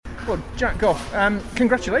Well, Jack Goff,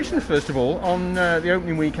 congratulations first of all on the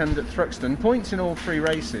opening weekend at Thruxton. Points in all 3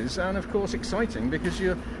 races, and of course exciting because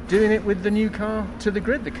you're doing it with the new car to the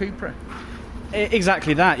grid, the Cupra.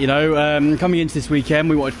 Exactly that, coming into this weekend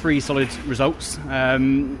we wanted 3 solid results. We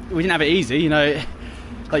didn't have it easy,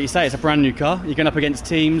 like you say, it's a brand new car. You're going up against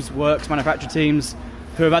teams, works, manufacturer teams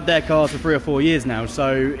who have had their cars for 3 or 4 years now,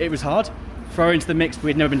 so it was hard. Throw into the mix,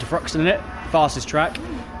 we'd never been to Thruxton in it, fastest track.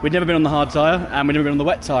 We'd never been on the hard tyre, and we'd never been on the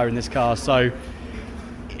wet tyre in this car, so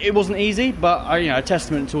it wasn't easy, but a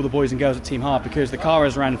testament to all the boys and girls at Team Hard, because the car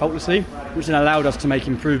has ran faultlessly, which then allowed us to make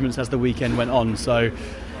improvements as the weekend went on. So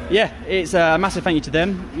yeah, it's a massive thank you to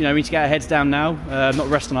them. We need to get our heads down now, not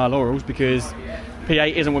rest on our laurels, because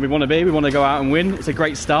P8 isn't where we want to be. We want to go out and win. It's a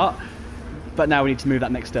great start, but now we need to move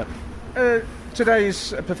that next step.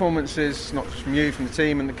 Today's performances, not just from you, from the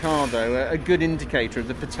team and the car though, are a good indicator of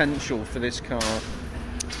the potential for this car.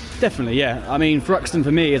 Definitely, yeah. I mean, Thruxton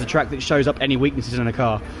for me is a track that shows up any weaknesses in a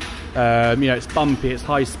car. It's bumpy, it's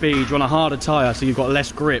high speed, you're on a harder tyre, so you've got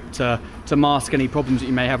less grip to mask any problems that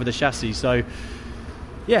you may have with the chassis. So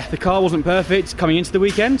yeah, the car wasn't perfect coming into the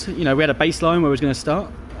weekend. We had a baseline where we was going to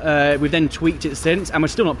start. We've then tweaked it since, and we're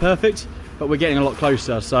still not perfect, but we're getting a lot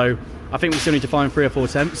closer. So I think we still need to find 3 or 4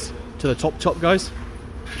 attempts to the top guys.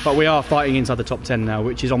 But we are fighting inside the top 10 now,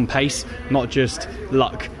 which is on pace, not just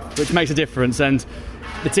luck, which makes a difference. And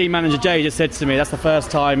the team manager Jay just said to me that's the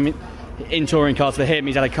first time in touring cars for him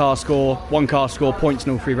he's had one car score points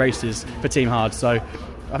in all 3 races for Team Hard. So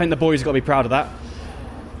I think the boys have got to be proud of that.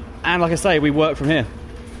 And like I say, we work from here.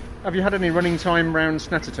 Have you had any running time round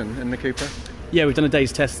Snetterton in the Cupra? Yeah, we've done a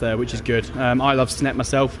day's test there, which is good. I love Snet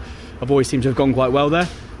myself. I've always seemed to have gone quite well there.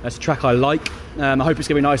 It's a track I like. I hope it's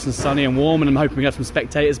going to be nice and sunny and warm, and I'm hoping we have some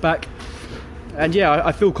spectators back. And yeah,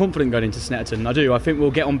 I feel confident going into Snetterton. I do. I think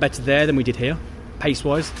we'll get on better there than we did here,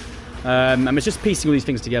 pace-wise. And it's just piecing all these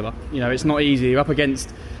things together. It's not easy. You're up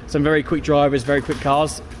against some very quick drivers, very quick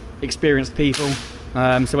cars, experienced people.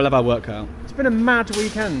 So we'll have our work cut out. It's been a mad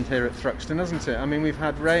weekend here at Thruxton, hasn't it? I mean, we've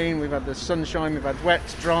had rain, we've had the sunshine, we've had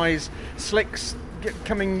wets, dries, slicks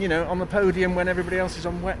coming, on the podium when everybody else is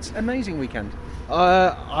on wets. Amazing weekend.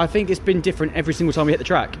 I think it's been different every single time we hit the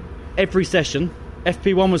track. Every session,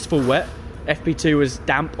 FP1 was full wet, FP2 was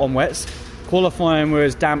damp on wets, qualifying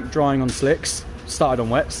was damp drying on slicks, started on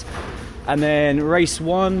wets, and then race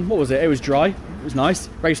 1, what was it? It was dry, it was nice.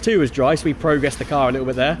 Race 2 was dry, so we progressed the car a little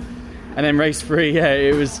bit there. And then race 3,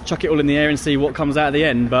 it was chuck it all in the air and see what comes out at the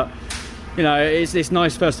end. But, it's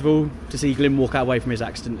nice, first of all, to see Glyn walk away from his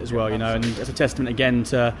accident as well, and it's a testament again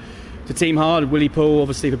to Team Hard, Willie Poole,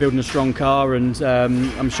 obviously, for building a strong car, and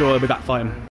I'm sure they'll be back fighting.